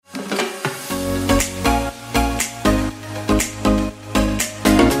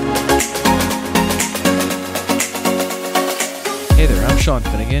Sean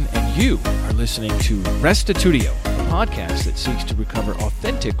Finnegan, and you are listening to Restitutio, a podcast that seeks to recover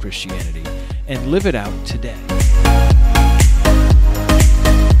authentic Christianity and live it out today.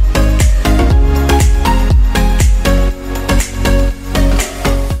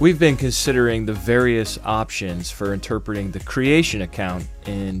 We've been considering the various options for interpreting the creation account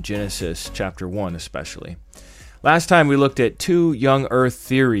in Genesis chapter 1 especially. Last time we looked at 2 young earth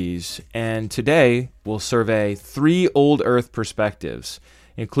theories, and today we'll survey 3 old earth perspectives,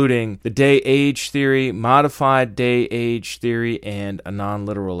 including the day-age theory, modified day-age theory, and a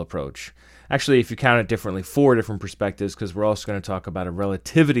non-literal approach. Actually, if you count it differently, 4 different perspectives, because we're also going to talk about a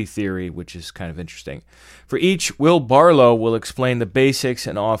relativity theory, which is kind of interesting. For each, Will Barlow will explain the basics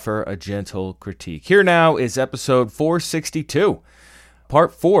and offer a gentle critique. Here now is episode 462,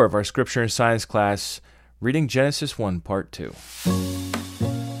 part 4 of our Scripture and Science class, Reading Genesis 1, Part 2.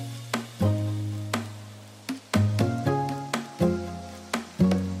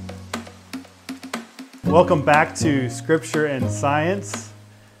 Welcome back to Scripture and Science.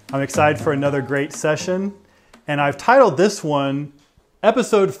 I'm excited for another great session, and I've titled this one,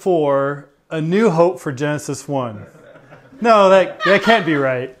 Episode 4, A New Hope for Genesis 1. No, that can't be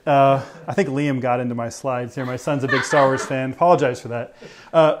right. I think Liam got into my slides here. My son's a big Star Wars fan. Apologize for that.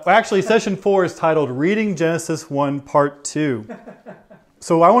 Actually, Session 4 is titled Reading Genesis 1, Part 2.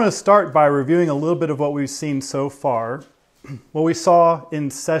 So I want to start by reviewing a little bit of what we've seen so far. What we saw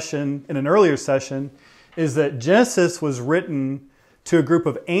in an earlier session is that Genesis was written to a group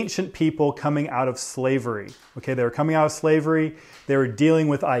of ancient people coming out of slavery. Okay, they were coming out of slavery. They were dealing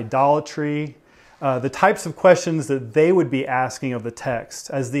with idolatry. The types of questions that they would be asking of the text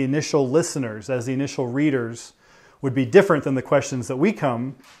as the initial listeners, as the initial readers, would be different than the questions that we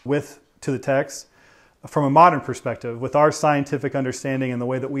come with to the text from a modern perspective, with our scientific understanding and the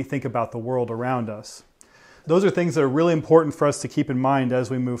way that we think about the world around us. Those are things that are really important for us to keep in mind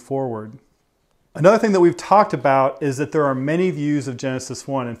as we move forward. Another thing that we've talked about is that there are many views of Genesis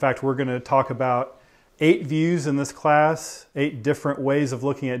 1. In fact, we're going to talk about 8 views in this class, 8 different ways of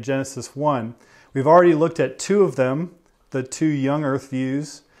looking at Genesis 1. We've already looked at 2 of them, the 2 young earth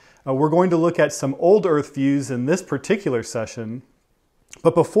views. We're going to look at some old earth views in this particular session.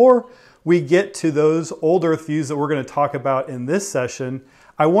 But before we get to those old earth views that we're going to talk about in this session,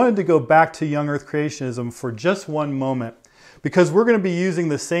 I wanted to go back to young earth creationism for just one moment, because we're going to be using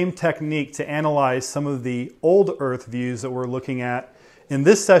the same technique to analyze some of the old earth views that we're looking at in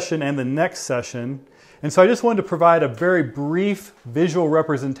this session and the next session. And so I just wanted to provide a very brief visual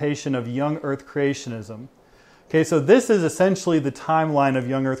representation of young earth creationism. Okay, so this is essentially the timeline of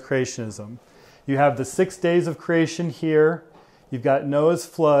young earth creationism. You have the 6 days of creation here, you've got Noah's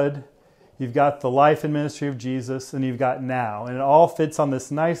flood, you've got the life and ministry of Jesus, and you've got now. And it all fits on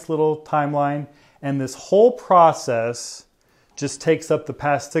this nice little timeline, and this whole process just takes up the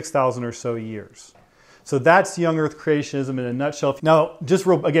past 6,000 or so years. So that's young earth creationism in a nutshell. Now, just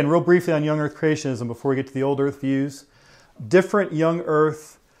real briefly on young earth creationism before we get to the old earth views. Different young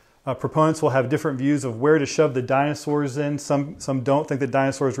earth proponents will have different views of where to shove the dinosaurs in. Some don't think that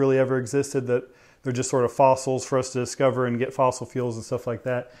dinosaurs really ever existed, that they're just sort of fossils for us to discover and get fossil fuels and stuff like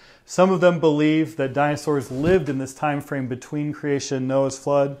that. Some of them believe that dinosaurs lived in this time frame between creation and Noah's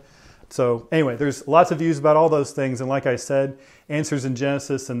flood. So anyway, there's lots of views about all those things. And like I said, Answers in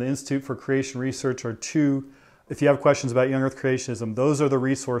Genesis and the Institute for Creation Research are 2. If you have questions about young earth creationism, those are the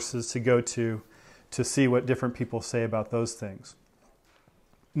resources to go to see what different people say about those things.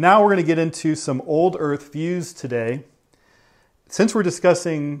 Now we're going to get into some old earth views today. Since we're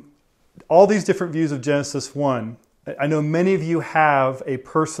discussing all these different views of Genesis 1, I know many of you have a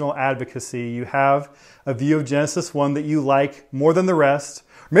personal advocacy. You have a view of Genesis 1 that you like more than the rest.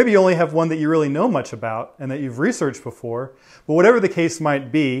 Maybe you only have one that you really know much about and that you've researched before. But whatever the case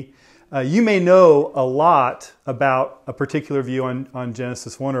might be, you may know a lot about a particular view on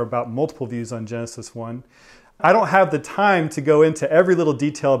Genesis 1 or about multiple views on Genesis 1. I don't have the time to go into every little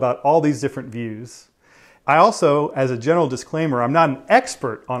detail about all these different views. I also, as a general disclaimer, I'm not an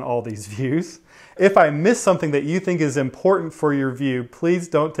expert on all these views. If I miss something that you think is important for your view, please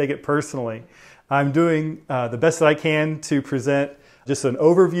don't take it personally. I'm doing the best that I can to present just an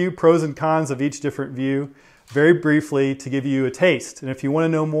overview, pros and cons of each different view, very briefly to give you a taste. And if you want to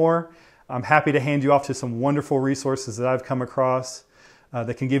know more, I'm happy to hand you off to some wonderful resources that I've come across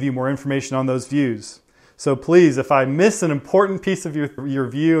that can give you more information on those views. So please, if I miss an important piece of your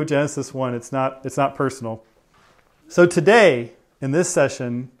view of Genesis 1, it's not personal. So today, in this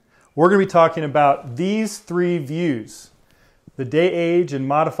session, we're going to be talking about these 3 views. The day-age and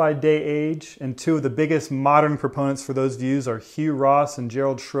modified day-age, and 2 of the biggest modern proponents for those views are Hugh Ross and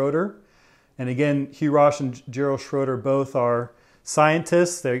Gerald Schroeder. And again, Hugh Ross and Gerald Schroeder both are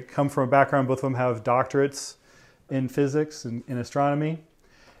scientists. They come from a background, both of them have doctorates in physics and in astronomy.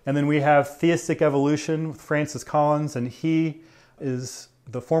 And then we have theistic evolution with Francis Collins, and he is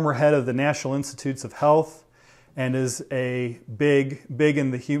the former head of the National Institutes of Health and is a big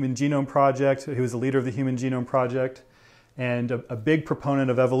in the Human Genome Project. He was the leader of the Human Genome Project and a big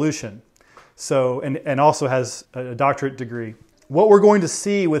proponent of evolution. So, and also has a doctorate degree. What we're going to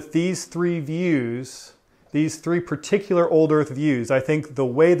see with these three views, these three particular old Earth views, I think the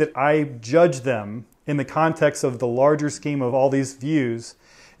way that I judge them in the context of the larger scheme of all these views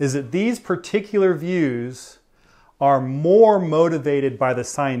is that these particular views are more motivated by the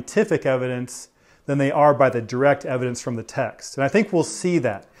scientific evidence than they are by the direct evidence from the text. And I think we'll see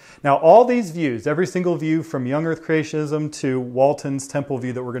that. Now, all these views, every single view from young Earth creationism to Walton's temple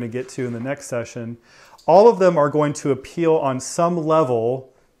view that we're going to get to in the next session, all of them are going to appeal on some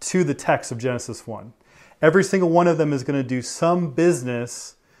level to the text of Genesis 1. Every single one of them is going to do some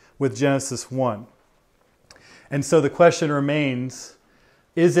business with Genesis 1. And so the question remains,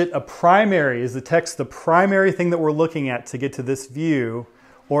 is it a primary, is the text the primary thing that we're looking at to get to this view,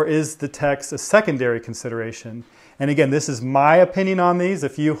 or is the text a secondary consideration? And again, this is my opinion on these.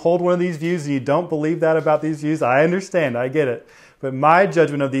 If you hold one of these views and you don't believe that about these views, I understand, I get it. But my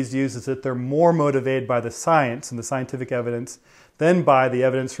judgment of these views is that they're more motivated by the science and the scientific evidence than by the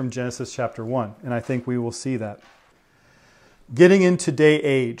evidence from Genesis chapter 1. And I think we will see that. Getting into day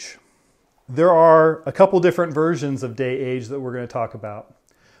age. There are a couple different versions of day age that we're going to talk about.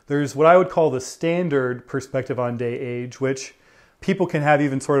 There's what I would call the standard perspective on day age, which people can have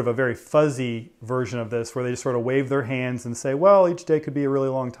even sort of a very fuzzy version of this, where they just sort of wave their hands and say, well, each day could be a really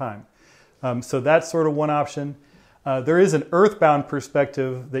long time. So that's sort of one option. There is an earthbound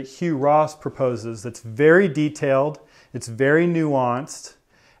perspective that Hugh Ross proposes that's very detailed, it's very nuanced,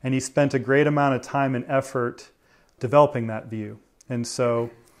 and he spent a great amount of time and effort developing that view. And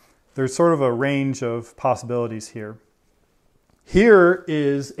so there's sort of a range of possibilities here. Here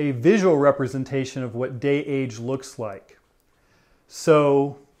is a visual representation of what day age looks like.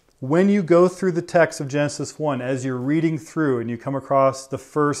 So when you go through the text of Genesis 1, as you're reading through and you come across the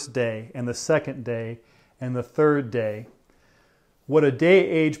first day and the second day and the third day, what a day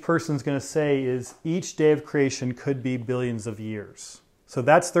age person is going to say is each day of creation could be billions of years. So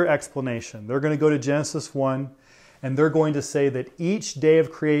that's their explanation. They're going to go to Genesis 1 and they're going to say that each day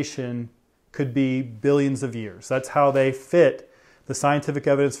of creation could be billions of years. That's how they fit the scientific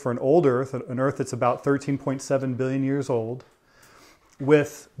evidence for an old Earth, an Earth that's about 13.7 billion years old,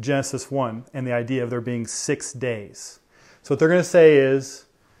 with Genesis 1 and the idea of there being 6 days. So what they're going to say is,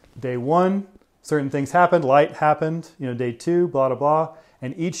 day 1, certain things happened, light happened, day 2, blah, blah, blah,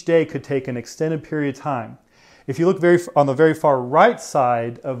 and each day could take an extended period of time. If you look on the very far right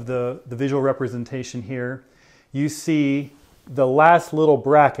side of the visual representation here, you see the last little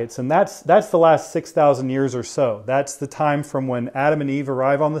brackets, and that's the last 6,000 years or so. That's the time from when Adam and Eve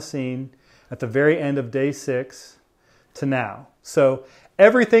arrive on the scene at the very end of day 6 to now. So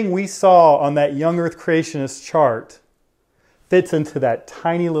everything we saw on that young Earth creationist chart fits into that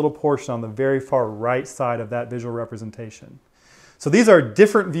tiny little portion on the very far right side of that visual representation. So these are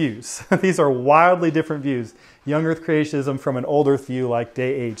different views. These are wildly different views. Young Earth creationism from an old Earth view like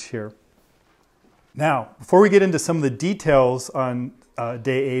day age here. Now, before we get into some of the details on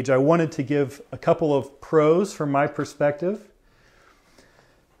day age, I wanted to give a couple of pros from my perspective.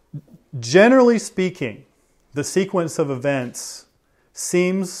 Generally speaking, the sequence of events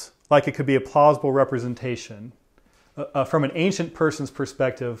seems like it could be a plausible representation from an ancient person's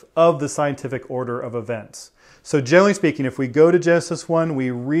perspective of the scientific order of events. So generally speaking, if we go to Genesis 1,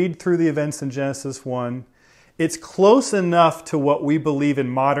 we read through the events in Genesis 1, it's close enough to what we believe in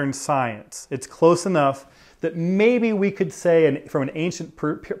modern science. It's close enough that maybe we could say, from an ancient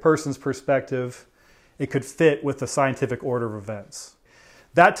person's perspective, it could fit with the scientific order of events.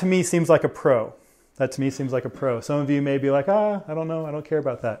 That to me seems like a pro. Some of you may be like, I don't know, I don't care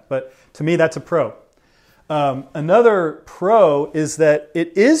about that. But to me, that's a pro. Another pro is that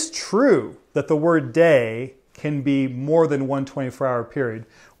it is true that the word day can be more than one 24-hour period.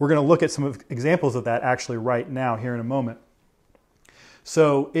 We're going to look at some examples of that actually right now here in a moment.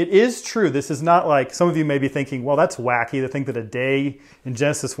 So it is true. This is not like some of you may be thinking, well, that's wacky to think that a day in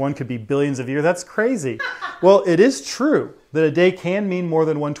Genesis 1 could be billions of years. That's crazy. Well, it is true that a day can mean more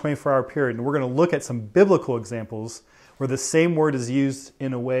than one 24-hour period. And we're going to look at some biblical examples where the same word is used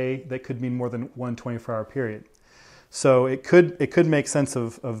in a way that could mean more than one 24-hour period. So it could make sense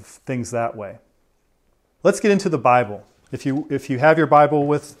of things that way. Let's get into the Bible. If you have your Bible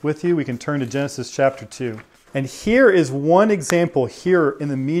with you, we can turn to Genesis chapter 2. And here is one example here in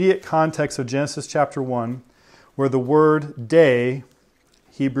the immediate context of Genesis chapter 1 where the word day,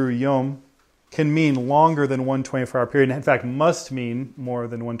 Hebrew yom, can mean longer than one 24-hour period, and in fact must mean more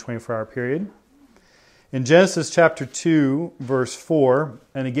than one 24-hour period. In Genesis chapter 2, verse 4,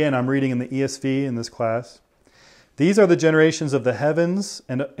 and again I'm reading in the ESV in this class, these are the generations of the heavens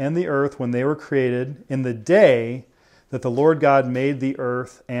and the earth when they were created in the day that the Lord God made the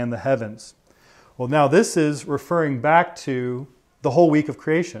earth and the heavens. Well, now this is referring back to the whole week of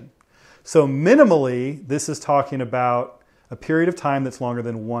creation. So minimally, this is talking about a period of time that's longer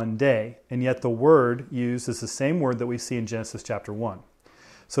than one day, and yet the word used is the same word that we see in Genesis chapter 1.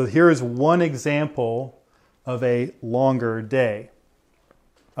 So here is one example of a longer day.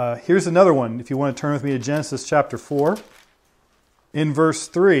 Here's another one, if you want to turn with me to Genesis chapter 4. In verse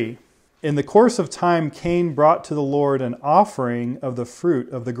 3, in the course of time, Cain brought to the Lord an offering of the fruit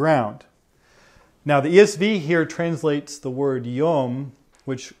of the ground. Now the ESV here translates the word yom,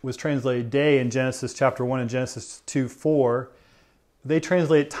 which was translated day in Genesis chapter 1 and Genesis 2:4, they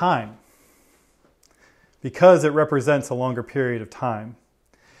translate time because it represents a longer period of time.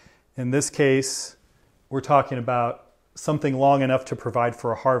 In this case, we're talking about something long enough to provide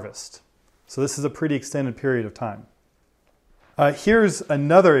for a harvest. So this is a pretty extended period of time. Here's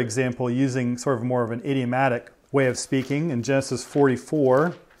another example using sort of more of an idiomatic way of speaking in Genesis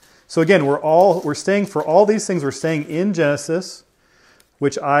 44. So again, we're staying for all these things, we're staying in Genesis,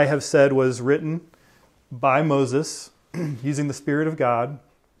 which I have said was written by Moses using the Spirit of God.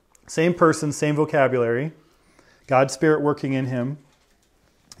 Same person, same vocabulary. God's Spirit working in him.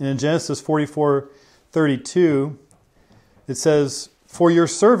 And in Genesis 44:32, it says, "For your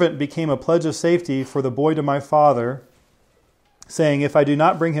servant became a pledge of safety for the boy to my father, saying, if I do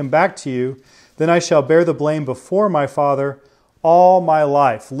not bring him back to you, then I shall bear the blame before my father all my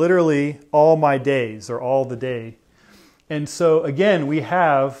life." Literally, all my days, or all the day. And so, again, we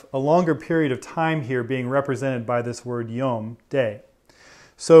have a longer period of time here being represented by this word yom, day.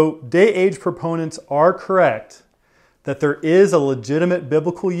 So, day-age proponents are correct that there is a legitimate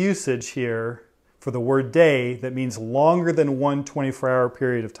biblical usage here for the word day that means longer than one 24-hour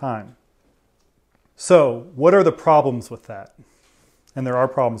period of time. So, what are the problems with that? And there are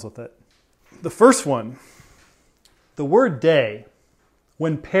problems with it. The first one, the word day,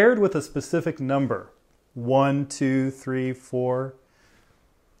 when paired with a specific number, 1, 2, 3, 4,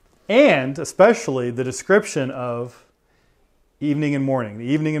 and especially the description of evening and morning. The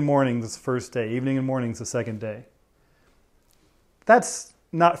evening and morning is the first day. Evening and morning is the second day. That's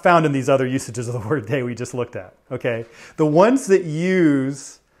not found in these other usages of the word day we just looked at. Okay, the ones that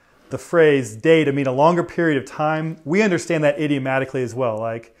use the phrase day to mean a longer period of time, we understand that idiomatically as well.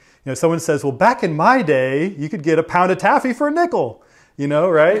 Like, someone says, well, back in my day, you could get a pound of taffy for a nickel.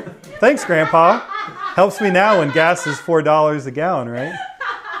 Right? Thanks, Grandpa. Helps me now when gas is $4 a gallon, right?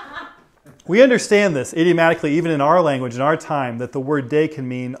 We understand this idiomatically, even in our language, in our time, that the word day can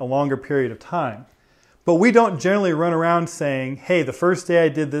mean a longer period of time. But we don't generally run around saying, hey, the first day I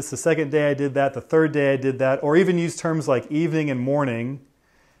did this, the second day I did that, the third day I did that, or even use terms like evening and morning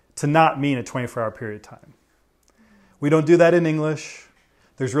to not mean a 24-hour period of time. We don't do that in English.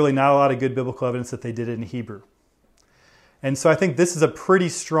 There's really not a lot of good biblical evidence that they did it in Hebrew. And so I think this is a pretty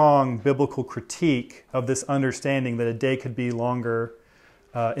strong biblical critique of this understanding that a day could be longer.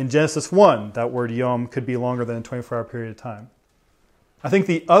 In Genesis 1, that word yom could be longer than a 24-hour period of time. I think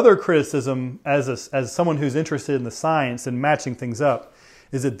the other criticism, as someone who's interested in the science and matching things up,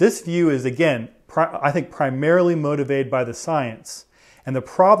 is that this view is, again, I think primarily motivated by the science. And the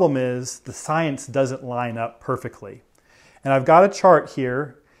problem is the science doesn't line up perfectly. And I've got a chart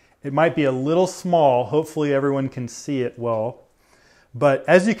here. It might be a little small. Hopefully everyone can see it well. But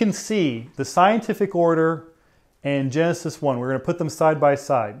as you can see, the scientific order and Genesis 1, we're going to put them side by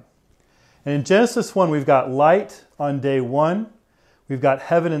side. And in Genesis 1, we've got light on day 1. We've got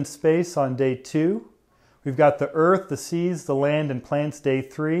heaven and space on day 2. We've got the earth, the seas, the land, and plants day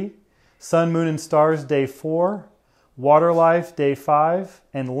 3. Sun, moon, and stars day 4. Water life day 5.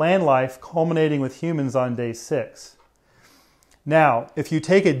 And land life culminating with humans on day 6. Now, if you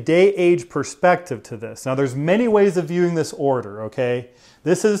take a day-age perspective to this, now there's many ways of viewing this order, okay?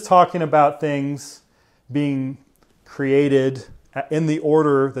 This is talking about things being created in the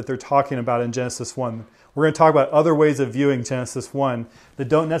order that they're talking about in Genesis 1. We're going to talk about other ways of viewing Genesis 1 that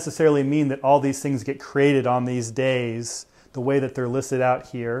don't necessarily mean that all these things get created on these days, the way that they're listed out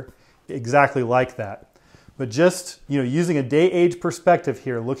here, exactly like that. But just, using a day-age perspective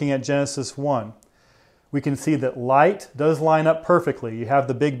here, looking at Genesis 1, we can see that light does line up perfectly. You have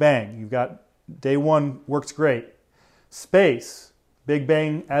the Big Bang. You've got day 1 works great. Space, Big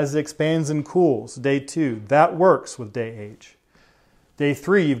Bang as it expands and cools. Day 2, that works with day age. Day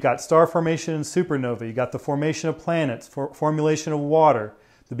 3, you've got star formation and supernova. You got the formation of planets, formulation of water,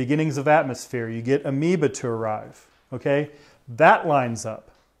 the beginnings of atmosphere. You get amoeba to arrive. Okay? That lines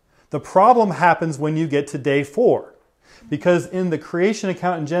up. The problem happens when you get to day 4. Because in the creation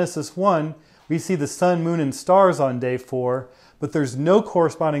account in Genesis 1, we see the sun, moon, and stars on day 4, but there's no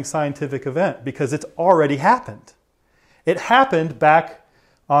corresponding scientific event because it's already happened. It happened back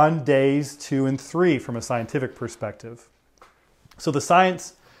on days 2 and 3 from a scientific perspective. So the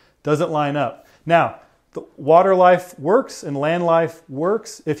science doesn't line up. Now, the water life works and land life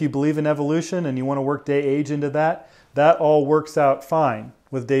works. If you believe in evolution and you want to work day age into that, that all works out fine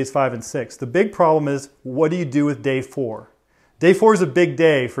with days 5 and 6. The big problem is, what do you do with day 4? Day 4 is a big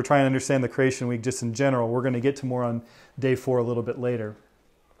day for trying to understand the creation week just in general. We're going to get to more on day 4 a little bit later.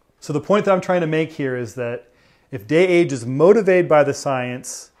 So the point that I'm trying to make here is that if day age is motivated by the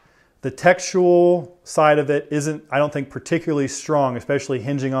science, the textual side of it isn't, I don't think, particularly strong, especially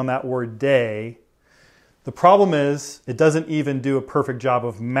hinging on that word day. The problem is it doesn't even do a perfect job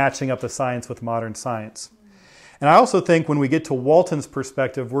of matching up the science with modern science. And I also think when we get to Walton's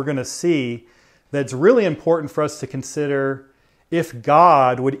perspective, we're going to see that it's really important for us to consider if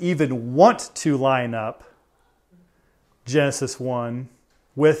God would even want to line up Genesis 1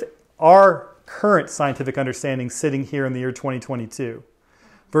 with our current scientific understanding sitting here in the year 2022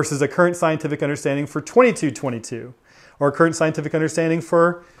 versus a current scientific understanding for 2222 or a current scientific understanding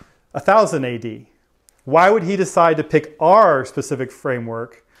for 1000 AD. Why would he decide to pick our specific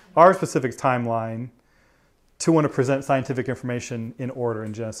framework, our specific timeline, to want to present scientific information in order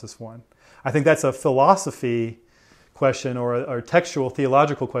in Genesis 1? I think that's a philosophy question or a textual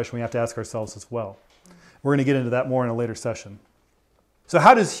theological question we have to ask ourselves as well. We're going to get into that more in a later session. So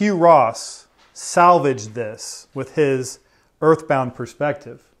how does Hugh Ross salvage this with his earthbound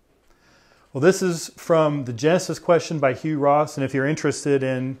perspective? Well, this is from the Genesis Question by Hugh Ross, and if you're interested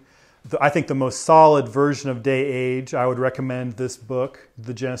in, I think, the most solid version of day age, I would recommend this book,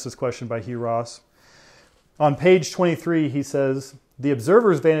 The Genesis Question by Hugh Ross. On page 23, he says, "The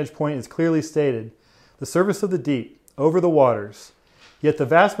observer's vantage point is clearly stated, the surface of the deep, over the waters. Yet the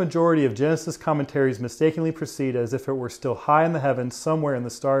vast majority of Genesis commentaries mistakenly proceed as if it were still high in the heavens, somewhere in the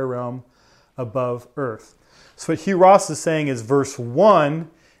starry realm above earth." So what Hugh Ross is saying is verse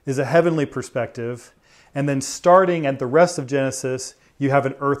 1 is a heavenly perspective, and then starting at the rest of Genesis, you have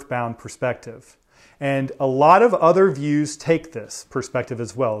an earthbound perspective. And a lot of other views take this perspective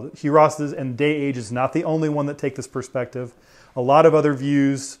as well. Hugh Ross and day age is not the only one that take this perspective. A lot of other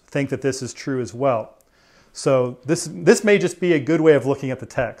views think that this is true as well. So this may just be a good way of looking at the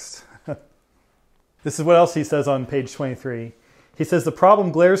text. This is what else he says on page 23. He says, "The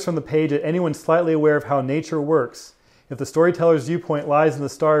problem glares from the page at anyone slightly aware of how nature works. If the storyteller's viewpoint lies in the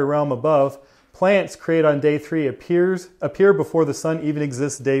starry realm above, plants created on day 3 appear before the sun even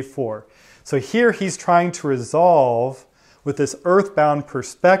exists day 4. So here he's trying to resolve with this earthbound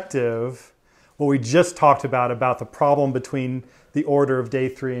perspective what we just talked about the problem between the order of day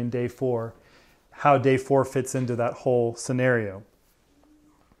 3 and day 4, how day 4 fits into that whole scenario.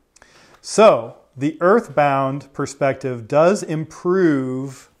 So the earthbound perspective does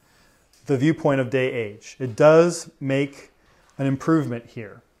improve the viewpoint of day age. It does make an improvement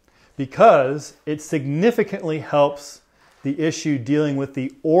here because it significantly helps the issue dealing with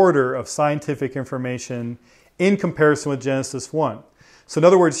the order of scientific information in comparison with Genesis 1. So in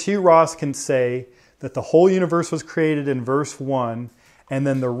other words, Hugh Ross can say that the whole universe was created in verse 1, and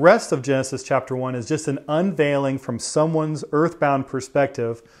then the rest of Genesis chapter 1 is just an unveiling from someone's earthbound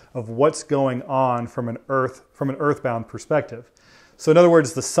perspective of what's going on from an earthbound perspective. So in other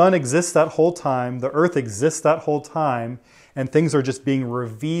words, the sun exists that whole time, the earth exists that whole time, and things are just being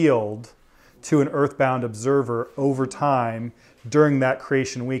revealed to an earthbound observer over time during that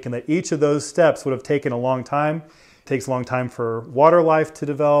creation week, and that each of those steps would have taken a long time. It takes a long time for water life to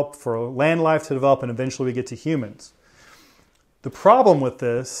develop, for land life to develop, and eventually we get to humans. The problem with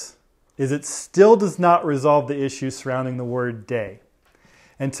this is it still does not resolve the issue surrounding the word day.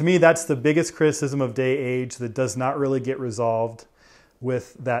 And to me, that's the biggest criticism of day age that does not really get resolved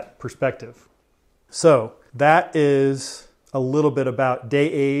with that perspective. So that is a little bit about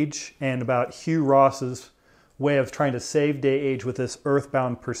day age and about Hugh Ross's way of trying to save day age with this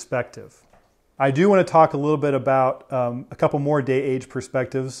earthbound perspective. I do want to talk a little bit about a couple more day age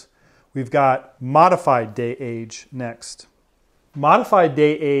perspectives. We've got modified day age next. Modified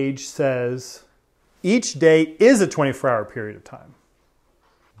day age says each day is a 24-hour period of time,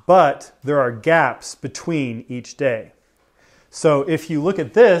 but there are gaps between each day. So if you look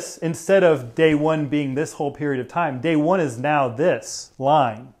at this, instead of day 1 being this whole period of time, day 1 is now this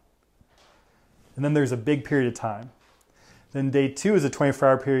line. And then there's a big period of time. then day 2 is a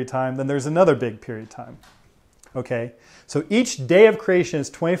 24-hour period of time, then there's another big period of time. Okay? So each day of creation is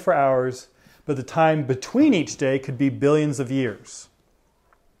 24 hours, but the time between each day could be billions of years.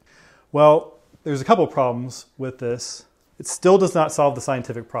 Well, there's a couple problems with this. It still does not solve the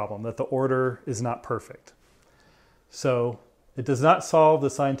scientific problem that the order is not perfect. So it does not solve the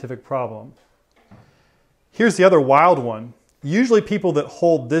scientific problem. Here's the other wild one. Usually people that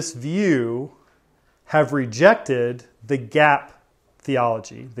hold this view have rejected the gap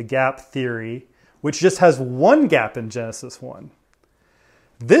theology, the gap theory, which just has one gap in Genesis 1.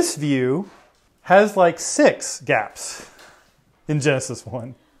 This view has like 6 gaps in Genesis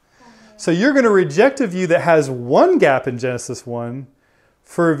 1. So you're going to reject a view that has one gap in Genesis 1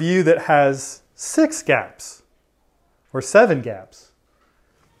 for a view that has 6 gaps or 7 gaps.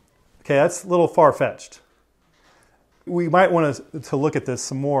 Okay, that's a little far-fetched. We might want to look at this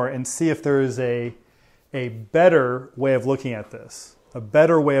some more and see if there is a better way of looking at this, a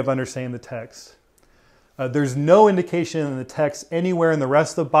better way of understanding the text. There's no indication in the text anywhere in the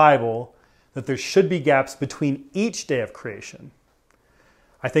rest of the Bible that there should be gaps between each day of creation.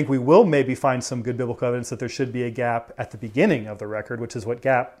 I think we will maybe find some good biblical evidence that there should be a gap at the beginning of the record, which is what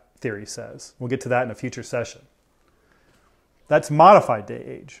gap theory says. We'll get to that in a future session. That's modified day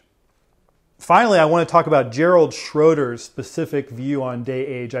age. Finally, I want to talk about Gerald Schroeder's specific view on day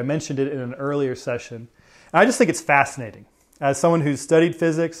age. I mentioned it in an earlier session. And I just think it's fascinating. As someone who's studied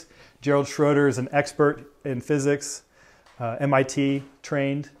physics, Gerald Schroeder is an expert in physics, MIT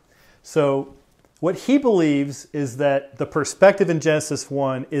trained. So what he believes is that the perspective in Genesis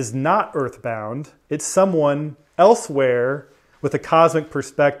 1 is not earthbound. It's someone elsewhere with a cosmic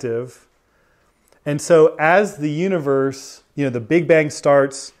perspective. And so as the universe, the Big Bang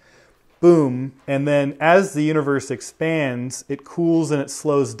starts, boom, and then as the universe expands, it cools and it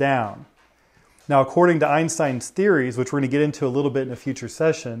slows down. Now, according to Einstein's theories, which we're going to get into a little bit in a future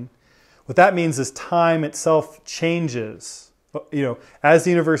session, what that means is time itself changes. As the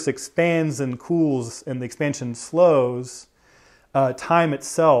universe expands and cools and the expansion slows, time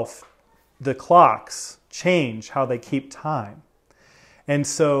itself, the clocks change how they keep time. And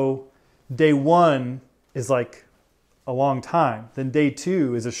so day 1 is like a long time. Then day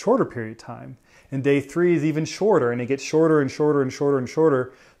 2 is a shorter period of time. And day 3 is even shorter, and it gets shorter and shorter and shorter and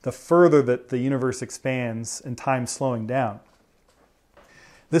shorter the further that the universe expands and time slowing down.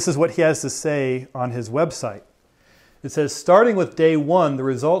 This is what he has to say on his website. It says, starting with day 1, the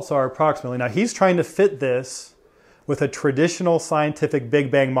results are approximately... Now, he's trying to fit this with a traditional scientific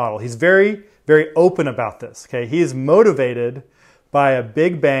Big Bang model. He's very, very open about this. Okay, he is motivated by a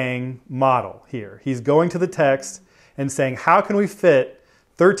Big Bang model here. He's going to the text and saying, how can we fit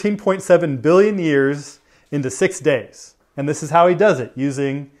 13.7 billion years into 6 days? And this is how he does it,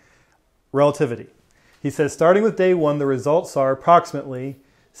 using relativity. He says, starting with day 1, the results are approximately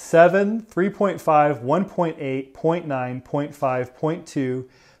 7, 3.5, 1.8, 0.9, 0.5, 0.2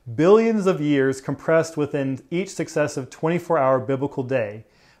 billions of years compressed within each successive 24-hour biblical day.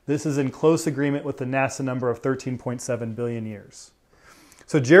 This is in close agreement with the NASA number of 13.7 billion years.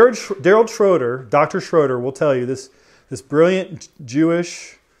 So Gerald Schroeder, Dr. Schroeder, will tell you, this brilliant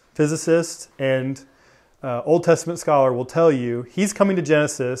Jewish physicist and Old Testament scholar will tell you, he's coming to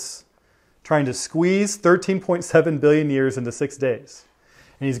Genesis trying to squeeze 13.7 billion years into 6 days.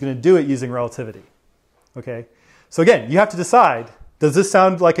 And he's going to do it using relativity. Okay? So again, you have to decide, does this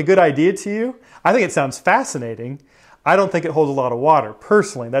sound like a good idea to you? I think it sounds fascinating. I don't think it holds a lot of water.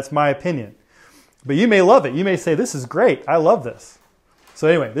 Personally, that's my opinion. But you may love it. You may say, this is great. I love this. So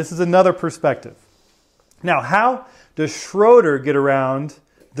anyway, this is another perspective. Now, how does Schroeder get around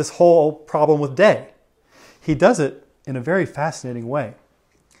this whole problem with day? He does it in a very fascinating way.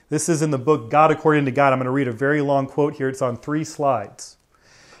 This is in the book God According to God. I'm going to read a very long quote here. It's on 3 slides.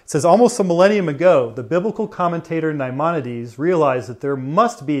 It says, almost a millennium ago, the biblical commentator Maimonides realized that there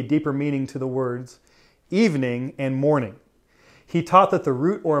must be a deeper meaning to the words evening and morning. He taught that the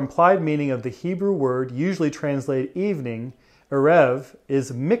root or implied meaning of the Hebrew word usually translated evening, erev,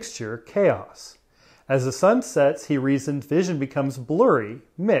 is mixture, chaos. As the sun sets, he reasoned, vision becomes blurry,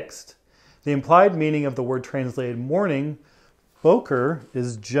 mixed. The implied meaning of the word translated morning, boker,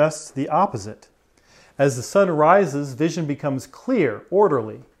 is just the opposite. As the sun rises, vision becomes clear,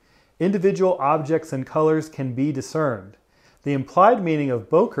 orderly. Individual objects and colors can be discerned. The implied meaning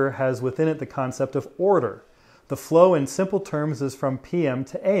of boker has within it the concept of order. The flow in simple terms is from PM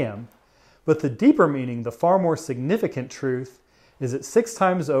to AM. But the deeper meaning, the far more significant truth, is that 6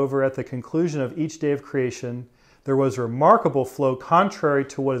 times over at the conclusion of each day of creation, there was remarkable flow contrary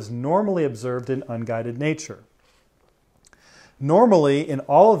to what is normally observed in unguided nature. Normally, in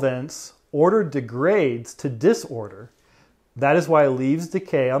all events, order degrades to disorder, That is why leaves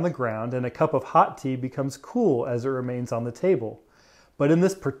decay on the ground and a cup of hot tea becomes cool as it remains on the table. But in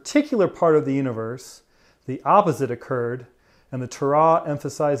this particular part of the universe, the opposite occurred, and the Torah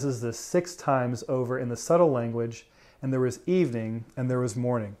emphasizes this 6 times over in the subtle language, and there was evening and there was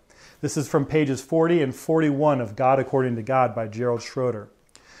morning. This is from pages 40 and 41 of God According to God by Gerald Schroeder.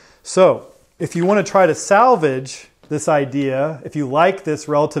 So, if you want to try to salvage this idea, if you like this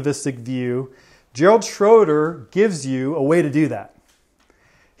relativistic view, Gerald Schroeder gives you a way to do that.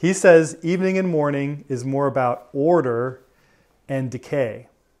 He says evening and morning is more about order and decay,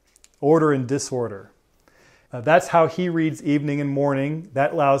 order and disorder. That's how he reads evening and morning.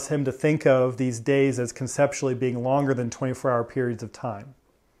 That allows him to think of these days as conceptually being longer than 24-hour periods of time.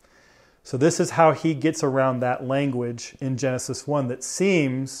 So this is how he gets around that language in Genesis 1 that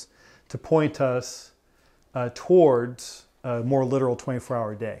seems to point us towards a more literal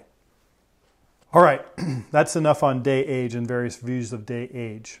 24-hour day. All right, that's enough on day age and various views of day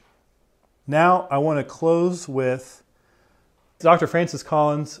age. Now I want to close with Dr. Francis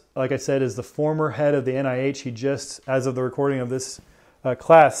Collins, like I said, is the former head of the NIH. He just, as of the recording of this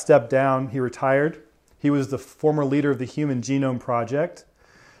class, stepped down. He retired. He was the former leader of the Human Genome Project.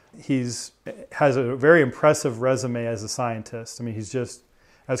 Has a very impressive resume as a scientist. I mean, he's just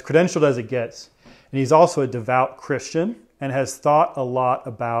as credentialed as it gets. And he's also a devout Christian and has thought a lot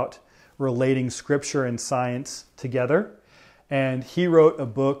about relating scripture and science together. And he wrote a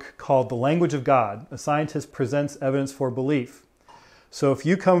book called The Language of God. A Scientist Presents Evidence for Belief. So if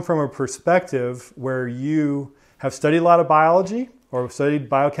you come from a perspective where you have studied a lot of biology or studied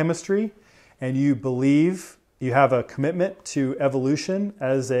biochemistry and you believe you have a commitment to evolution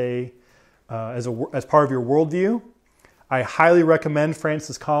as part of your worldview, I highly recommend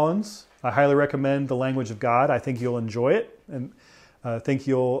Francis Collins. I highly recommend The Language of God. I think you'll enjoy it, and I think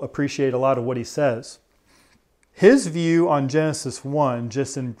you'll appreciate a lot of what he says. His view on Genesis 1,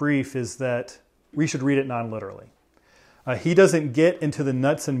 just in brief, is that we should read it non-literally. He doesn't get into the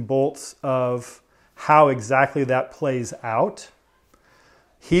nuts and bolts of how exactly that plays out.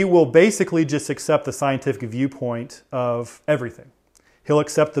 He will basically just accept the scientific viewpoint of everything. He'll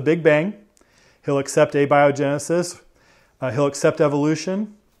accept the Big Bang. He'll accept abiogenesis. He'll accept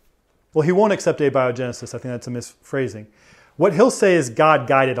evolution. Well, he won't accept abiogenesis. I think that's a misphrasing. What he'll say is God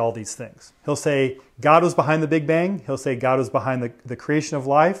guided all these things. He'll say God was behind the Big Bang. He'll say God was behind the creation of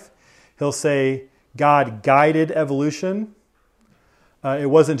life. He'll say God guided evolution. It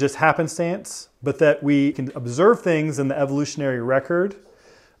wasn't just happenstance, but that we can observe things in the evolutionary record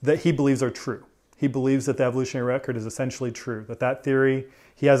that he believes are true. He believes that the evolutionary record is essentially true, that theory,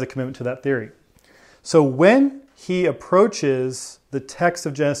 he has a commitment to that theory. So when he approaches the text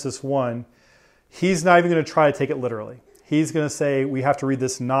of Genesis 1, he's not even going to try to take it literally. He's going to say we have to read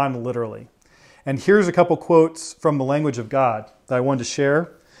this non-literally. And here's a couple quotes from The Language of God that I wanted to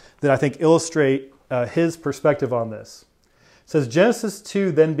share that I think illustrate his perspective on this. It says, Genesis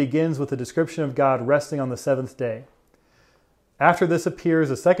 2 then begins with a description of God resting on the 7th day. After this appears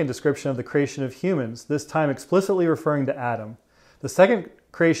a second description of the creation of humans, this time explicitly referring to Adam. The second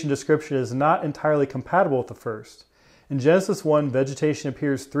creation description is not entirely compatible with the first. In Genesis 1, vegetation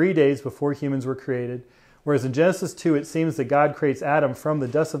appears 3 days before humans were created, whereas in Genesis 2, it seems that God creates Adam from the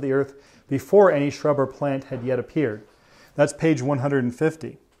dust of the earth before any shrub or plant had yet appeared. That's page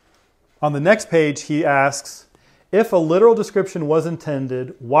 150. On the next page, he asks, if a literal description was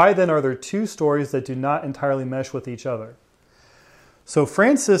intended, why then are there 2 stories that do not entirely mesh with each other? So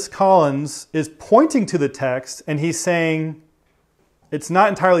Francis Collins is pointing to the text and he's saying it's not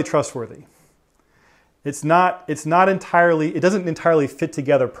entirely trustworthy. It doesn't entirely fit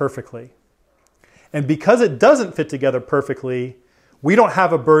together perfectly. And because it doesn't fit together perfectly, we don't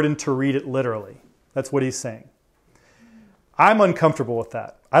have a burden to read it literally. That's what he's saying. I'm uncomfortable with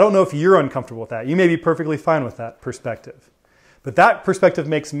that. I don't know if you're uncomfortable with that. You may be perfectly fine with that perspective. But that perspective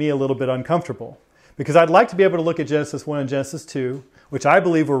makes me a little bit uncomfortable because I'd like to be able to look at Genesis 1 and Genesis 2, which I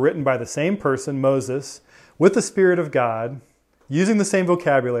believe were written by the same person, Moses, with the Spirit of God, using the same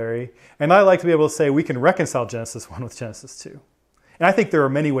vocabulary, and I like to be able to say we can reconcile Genesis 1 with Genesis 2. And I think there are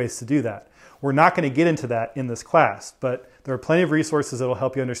many ways to do that. We're not going to get into that in this class, but there are plenty of resources that will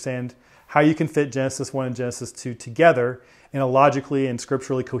help you understand how you can fit Genesis 1 and Genesis 2 together in a logically and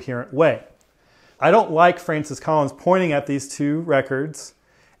scripturally coherent way. I don't like Francis Collins pointing at these 2 records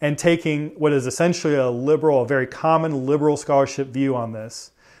and taking what is essentially a very common liberal scholarship view on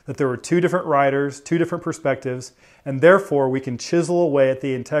this, that there were 2 different writers, 2 different perspectives, and therefore we can chisel away at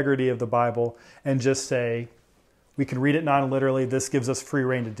the integrity of the Bible and just say, we can read it non-literally, this gives us free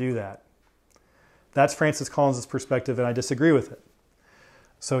rein to do that. That's Francis Collins' perspective, and I disagree with it.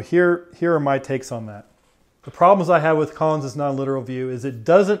 So here are my takes on that. The problems I have with Collins' non-literal view is it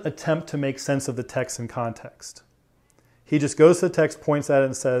doesn't attempt to make sense of the text in context. He just goes to the text, points at it,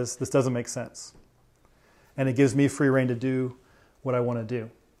 and says, this doesn't make sense. And it gives me free rein to do what I want to do.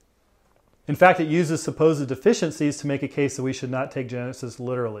 In fact, it uses supposed deficiencies to make a case that we should not take Genesis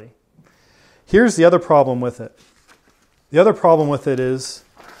literally. Here's the other problem with it. The other problem with it is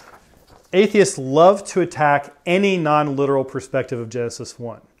atheists love to attack any non-literal perspective of Genesis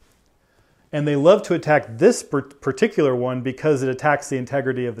 1. And they love to attack this particular one because it attacks the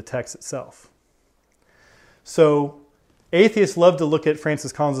integrity of the text itself. So atheists love to look at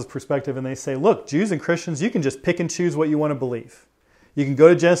Francis Collins' perspective and they say, look, Jews and Christians, you can just pick and choose what you want to believe. You can go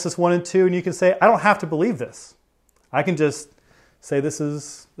to Genesis 1 and 2 and you can say, I don't have to believe this. I can just say this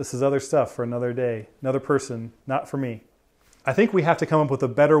is other stuff for another day, another person, not for me. I think we have to come up with a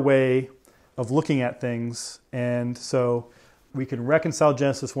better way of looking at things, and so we can reconcile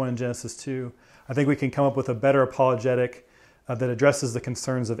Genesis 1 and Genesis 2. I think we can come up with a better apologetic that addresses the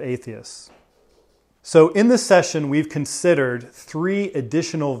concerns of atheists. So in this session, we've considered 3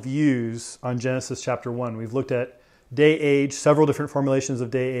 additional views on Genesis chapter 1. We've looked at day age, several different formulations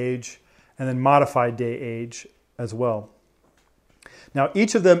of day age, and then modified day age as well. Now,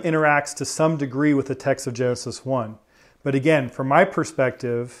 each of them interacts to some degree with the text of Genesis 1. But again, from my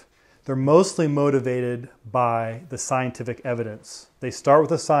perspective, they're mostly motivated by the scientific evidence. They start with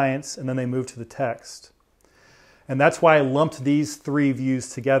the science and then they move to the text. And that's why I lumped these 3 views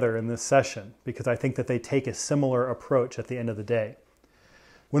together in this session, because I think that they take a similar approach at the end of the day.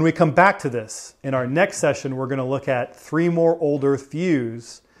 When we come back to this, in our next session, we're going to look at 3 more old earth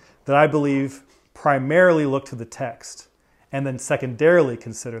views that I believe primarily look to the text and then secondarily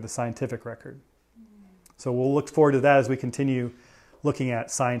consider the scientific record. So we'll look forward to that as we continue looking at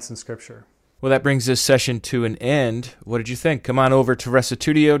science and scripture. Well, that brings this session to an end. What did you think? Come on over to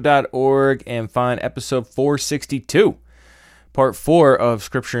restitudio.org and find episode 462, part 4 of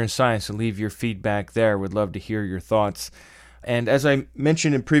Scripture and Science, and leave your feedback there. Would love to hear your thoughts. And as I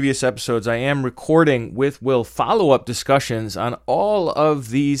mentioned in previous episodes, I am recording with Will follow-up discussions on all of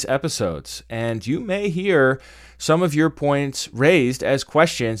these episodes. And you may hear some of your points raised as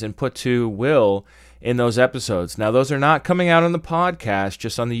questions and put to Will in those episodes. Now, those are not coming out on the podcast,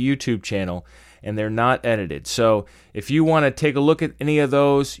 just on the YouTube channel, and they're not edited. So if you want to take a look at any of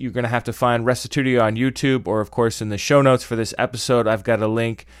those, you're going to have to find Restitutio on YouTube, or of course in the show notes for this episode, I've got a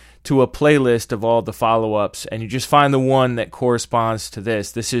link to a playlist of all the follow-ups, and you just find the one that corresponds to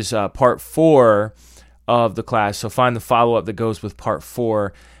this. This is part 4 of the class, so find the follow-up that goes with part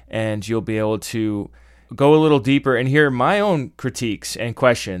 4, and you'll be able to go a little deeper and hear my own critiques and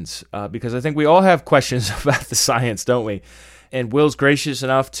questions, because I think we all have questions about the science, don't we? And Will's gracious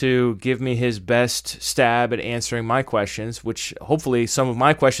enough to give me his best stab at answering my questions, which hopefully some of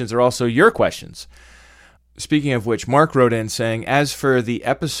my questions are also your questions. Speaking of which, Mark wrote in saying, as for the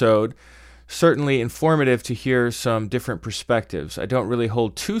episode, certainly informative to hear some different perspectives. I don't really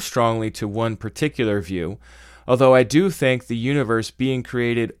hold too strongly to one particular view, although I do think the universe being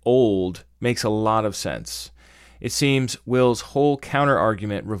created old makes a lot of sense. It seems Will's whole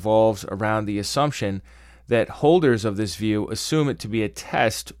counter-argument revolves around the assumption that holders of this view assume it to be a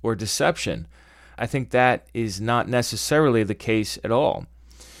test or deception. I think that is not necessarily the case at all.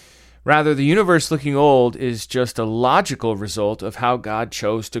 Rather, the universe looking old is just a logical result of how God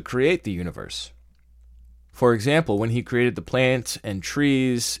chose to create the universe. For example, when he created the plants and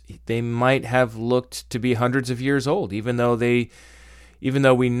trees, they might have looked to be hundreds of years old, even though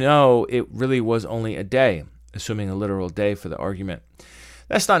we know it really was only a day, assuming a literal day for the argument.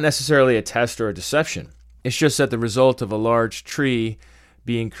 That's not necessarily a test or a deception. It's just that the result of a large tree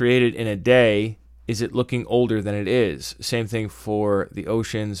being created in a day is it looking older than it is. Same thing for the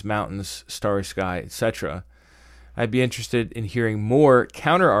oceans, mountains, starry sky, etc. I'd be interested in hearing more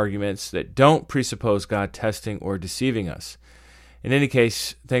counter-arguments that don't presuppose God testing or deceiving us. In any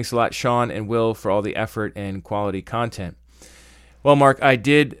case, thanks a lot, Sean and Will, for all the effort and quality content. Well, Mark, I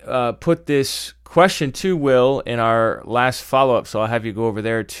did put this question to Will in our last follow-up, so I'll have you go over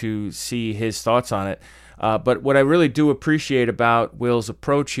there to see his thoughts on it. But what I really do appreciate about Will's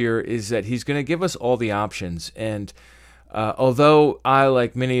approach here is that he's going to give us all the options. And although I,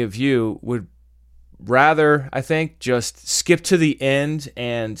 like many of you, would rather, I think, just skip to the end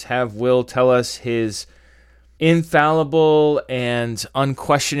and have Will tell us his infallible and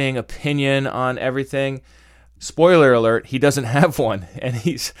unquestioning opinion on everything, spoiler alert, he doesn't have one, and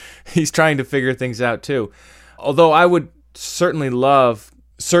he's trying to figure things out too. Although I would certainly love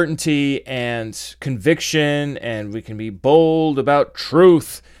certainty and conviction, and we can be bold about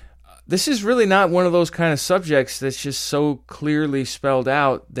truth. This is really not one of those kind of subjects that's just so clearly spelled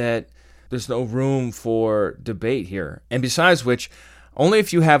out that There's no room for debate here. And besides which, only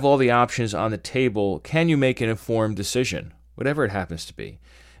if you have all the options on the table can you make an informed decision, whatever it happens to be.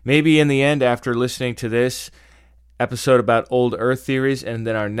 Maybe in the end, after listening to this episode about old Earth theories and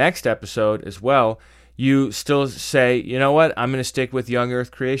then our next episode as well, you still say, you know what, I'm going to stick with young Earth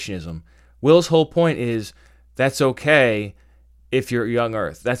creationism. Will's whole point is that's okay if you're young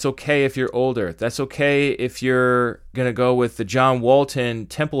Earth. That's okay if you're old Earth. That's okay if you're going to go with the John Walton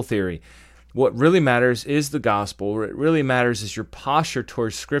temple theory. What really matters is the gospel. What really matters is your posture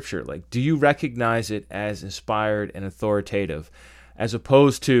towards Scripture. Like, do you recognize it as inspired and authoritative, as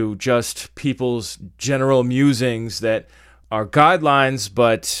opposed to just people's general musings that are guidelines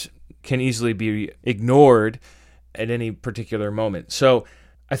but can easily be ignored at any particular moment? So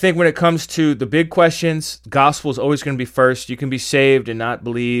I think when it comes to the big questions, gospel is always going to be first. You can be saved and not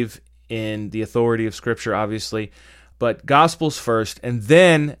believe in the authority of Scripture, obviously, but gospel's first. And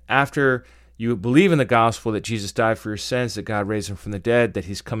then after you believe in the gospel that Jesus died for your sins, that God raised him from the dead, that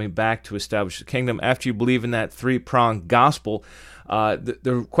he's coming back to establish the kingdom, after you believe in that three-pronged gospel,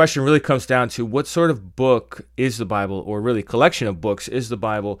 the question really comes down to what sort of book is the Bible, or really collection of books is the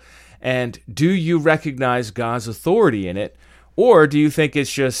Bible, and do you recognize God's authority in it, or do you think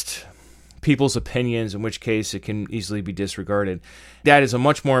it's just people's opinions, in which case it can easily be disregarded? That is a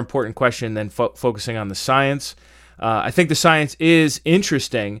much more important question than focusing on the science. I think the science is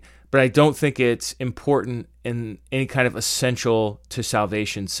interesting, but I don't think it's important in any kind of essential to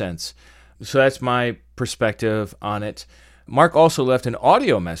salvation sense. So that's my perspective on it. Mark also left an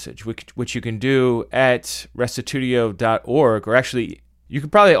audio message, which you can do at restitutio.org, or actually, you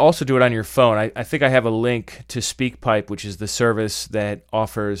could probably also do it on your phone. I think I have a link to SpeakPipe, which is the service that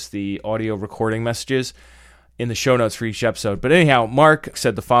offers the audio recording messages, in the show notes for each episode. But anyhow, Mark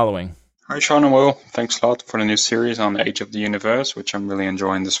said the following. Hi, Sean and Will. Thanks a lot for the new series on the age of the universe, which I'm really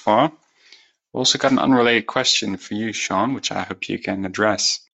enjoying this far. I've also got an unrelated question for you, Sean, which I hope you can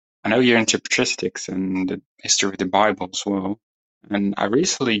address. I know you're into patristics and the history of the Bible as well, and I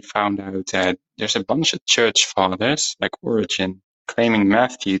recently found out that there's a bunch of church fathers, like Origen, claiming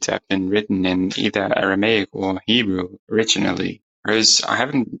Matthew to have been written in either Aramaic or Hebrew originally, whereas I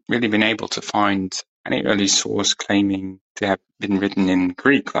haven't really been able to find any early source claiming to have been written in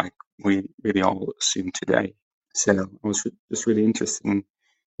Greek, like we really all assume today. So I was just really interested in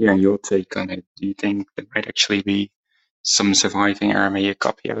hearing your take on it. Do you think there might actually be some surviving Aramaic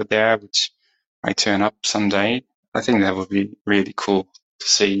copy out there which might turn up someday? I think that would be really cool to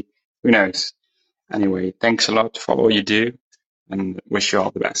see. Who knows? Anyway, thanks a lot for all you do, and wish you all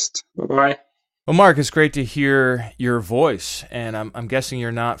the best. Bye-bye. Well, Mark, it's great to hear your voice, and I'm guessing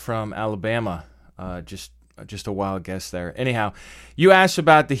you're not from Alabama. Just a wild guess there. Anyhow, you asked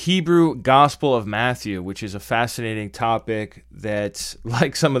about the Hebrew Gospel of Matthew, which is a fascinating topic that,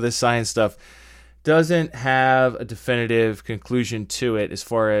 like some of the science stuff, doesn't have a definitive conclusion to it as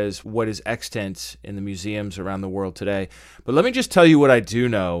far as what is extant in the museums around the world today. But let me just tell you what I do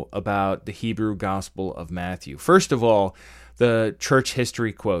know about the Hebrew Gospel of Matthew. First of all, the church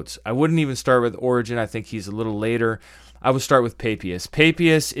history quotes. I wouldn't even start with Origen. I think he's a little later. I would start with Papias.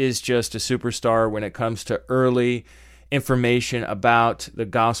 Papias is just a superstar when it comes to early information about the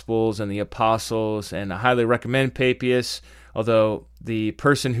Gospels and the Apostles, and I highly recommend Papias, although the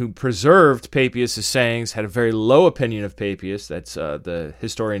person who preserved Papias' sayings had a very low opinion of Papias. That's the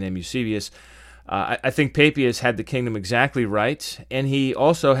historian named Eusebius. I think Papias had the kingdom exactly right, and he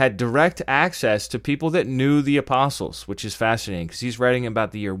also had direct access to people that knew the Apostles, which is fascinating, because he's writing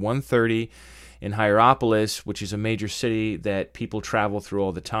about the year 130 in Hierapolis, which is a major city that people travel through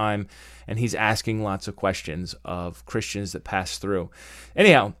all the time, and he's asking lots of questions of Christians that pass through.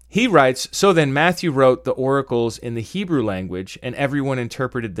 Anyhow, he writes, "So then Matthew wrote the oracles in the Hebrew language, and everyone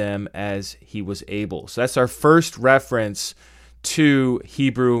interpreted them as he was able." So that's our first reference to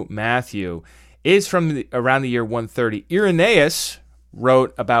Hebrew Matthew. Is from around the year 130. Irenaeus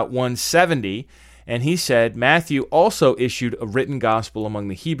wrote about 170, and he said, Matthew also issued a written gospel among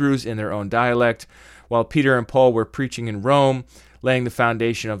the Hebrews in their own dialect, while Peter and Paul were preaching in Rome, laying the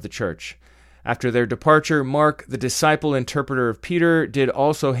foundation of the church. After their departure, Mark, the disciple interpreter of Peter, did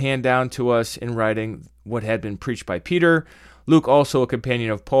also hand down to us in writing what had been preached by Peter. Luke, also a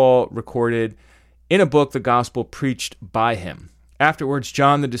companion of Paul, recorded in a book the gospel preached by him. Afterwards,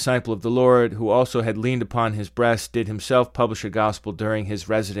 John, the disciple of the Lord, who also had leaned upon his breast, did himself publish a gospel during his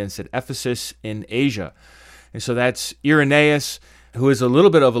residence at Ephesus in Asia. And so that's Irenaeus, who is a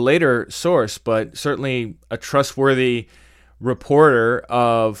little bit of a later source, but certainly a trustworthy reporter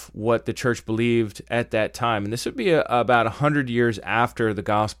of what the church believed at that time. And this would be about 100 years after the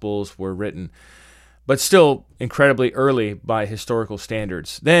Gospels were written. but still incredibly early by historical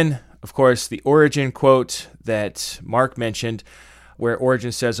standards. Then, of course, the Origen quote that Mark mentioned, where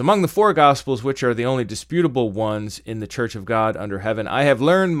Origen says, "Among the four Gospels, which are the only disputable ones in the Church of God under heaven, I have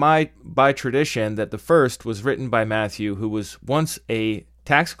learned by tradition that the first was written by Matthew, who was once a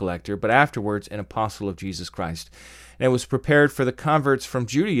tax collector, but afterwards an apostle of Jesus Christ. And it was prepared for the converts from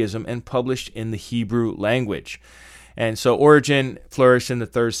Judaism and published in the Hebrew language." And so Origen flourished in the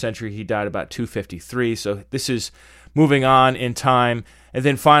 3rd century. He died about 253. So this is moving on in time. And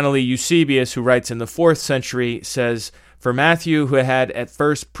then finally, Eusebius, who writes in the 4th century, says, "For Matthew, who had at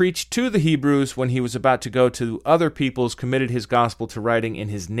first preached to the Hebrews when he was about to go to other peoples, committed his gospel to writing in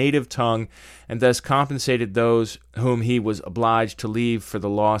his native tongue, and thus compensated those whom he was obliged to leave for the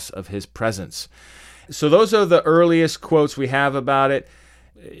loss of his presence." So those are the earliest quotes we have about it.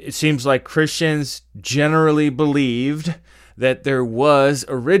 It seems like Christians generally believed that there was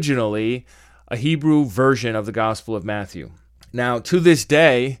originally a Hebrew version of the Gospel of Matthew. Now, to this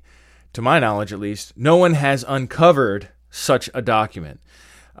day, to my knowledge at least, no one has uncovered such a document.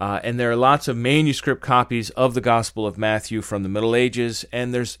 And there are lots of manuscript copies of the Gospel of Matthew from the Middle Ages,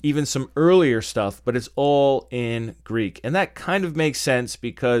 and there's even some earlier stuff, but it's all in Greek. And that kind of makes sense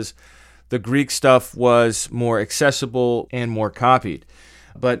because the Greek stuff was more accessible and more copied.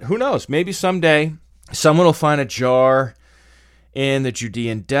 But who knows? Maybe someday someone will find a jar in the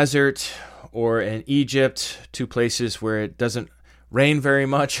Judean desert or in Egypt, two places where it doesn't rain very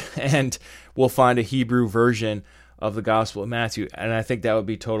much, and we'll find a Hebrew version of the Gospel of Matthew. And I think that would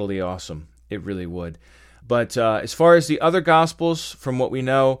be totally awesome. It really would. But as far as the other Gospels, from what we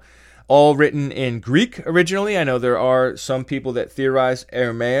know, all written in Greek originally. I know there are some people that theorize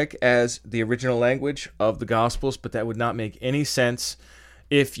Aramaic as the original language of the Gospels, but that would not make any sense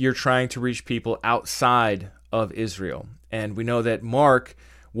if you're trying to reach people outside of Israel. And we know that Mark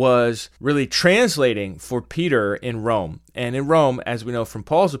was really translating for Peter in Rome. And in Rome, as we know from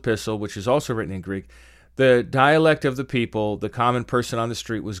Paul's epistle, which is also written in Greek, the dialect of the people, the common person on the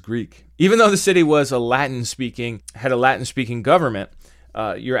street, was Greek. Even though the city was had a Latin-speaking government,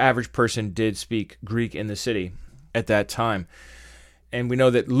 your average person did speak Greek in the city at that time. And we know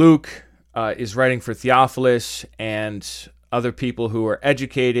that Luke is writing for Theophilus and other people who are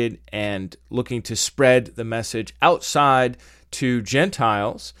educated and looking to spread the message outside to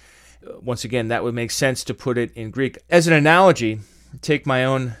Gentiles. Once again, that would make sense to put it in Greek. As an analogy, take my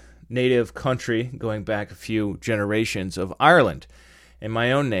own native country, going back a few generations, of Ireland, and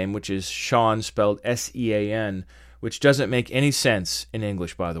my own name, which is Sean, spelled S-E-A-N, which doesn't make any sense in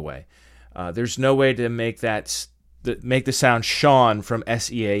English, by the way. There's no way to make the sound Sean from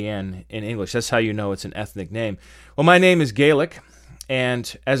S-E-A-N in English. That's how you know it's an ethnic name. Well, my name is Gaelic,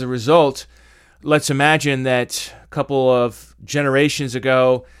 and as a result, let's imagine that a couple of generations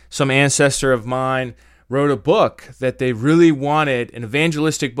ago, some ancestor of mine wrote a book that they really wanted, an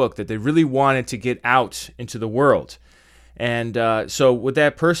evangelistic book that they really wanted to get out into the world. And so would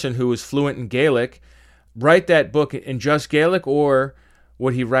that person who was fluent in Gaelic write that book in just Gaelic, or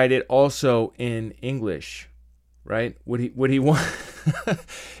would he write it also in English? Right? Would he want?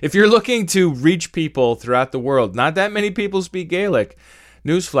 If you're looking to reach people throughout the world, not that many people speak Gaelic.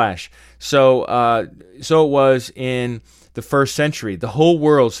 Newsflash. So it was in the 1st century. The whole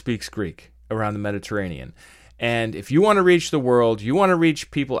world speaks Greek around the Mediterranean. And if you want to reach the world, you want to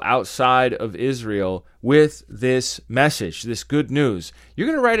reach people outside of Israel with this message, this good news, you're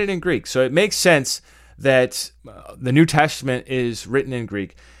going to write it in Greek. So it makes sense that the New Testament is written in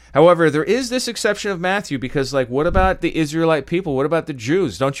Greek. However, there is this exception of Matthew because, what about the Israelite people? What about the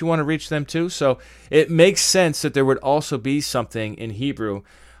Jews? Don't you want to reach them too? So it makes sense that there would also be something in Hebrew,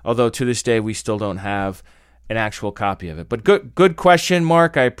 although to this day we still don't have an actual copy of it. But good question,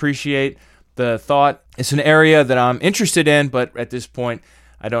 Mark. I appreciate the thought. It's an area that I'm interested in, but at this point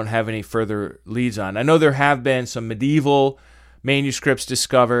I don't have any further leads on. I know there have been some medieval manuscripts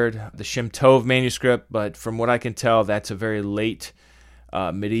discovered, the Shem Tov manuscript, but from what I can tell, that's a very late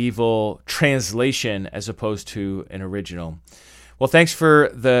medieval translation as opposed to an original. Well, thanks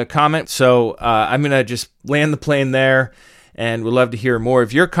for the comment. So I'm going to just land the plane there, and we'd love to hear more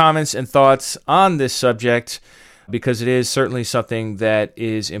of your comments and thoughts on this subject, because it is certainly something that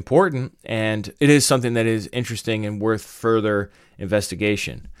is important, and it is something that is interesting and worth further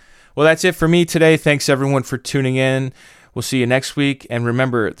investigation. Well, that's it for me today. Thanks, everyone, for tuning in. We'll see you next week, and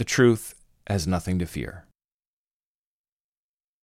remember, the truth has nothing to fear.